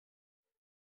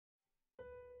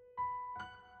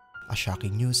A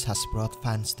shocking news has brought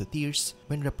fans to tears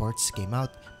when reports came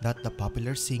out that the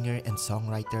popular singer and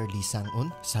songwriter Lee Sang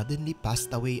Eun suddenly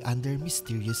passed away under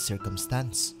mysterious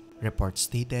circumstance. Reports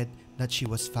stated that she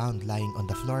was found lying on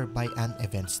the floor by an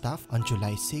event staff on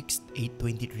July 6,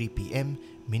 8:23 p.m.,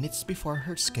 minutes before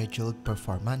her scheduled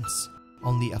performance.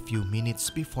 Only a few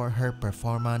minutes before her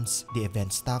performance, the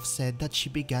event staff said that she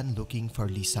began looking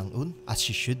for Lee Sang Eun as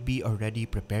she should be already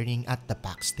preparing at the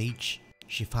backstage.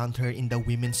 She found her in the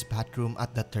women's bathroom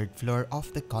at the third floor of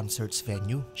the concert's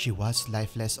venue. She was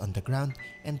lifeless on the ground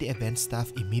and the event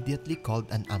staff immediately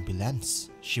called an ambulance.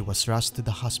 She was rushed to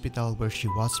the hospital where she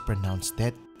was pronounced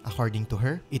dead. According to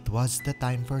her, it was the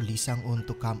time for Lee Sang Eun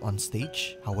to come on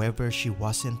stage. However, she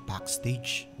wasn't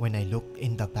backstage. When I looked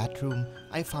in the bathroom,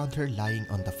 I found her lying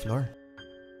on the floor.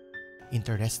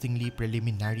 Interestingly,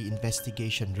 preliminary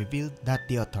investigation revealed that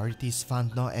the authorities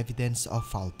found no evidence of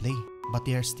foul play, but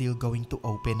they are still going to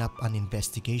open up an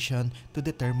investigation to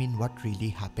determine what really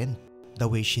happened. The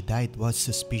way she died was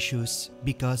suspicious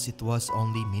because it was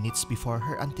only minutes before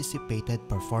her anticipated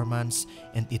performance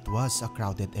and it was a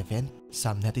crowded event.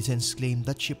 Some netizens claim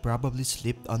that she probably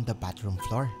slipped on the bathroom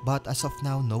floor, but as of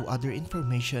now, no other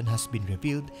information has been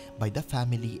revealed by the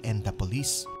family and the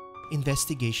police.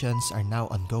 Investigations are now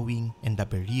ongoing and the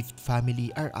bereaved family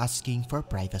are asking for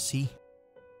privacy.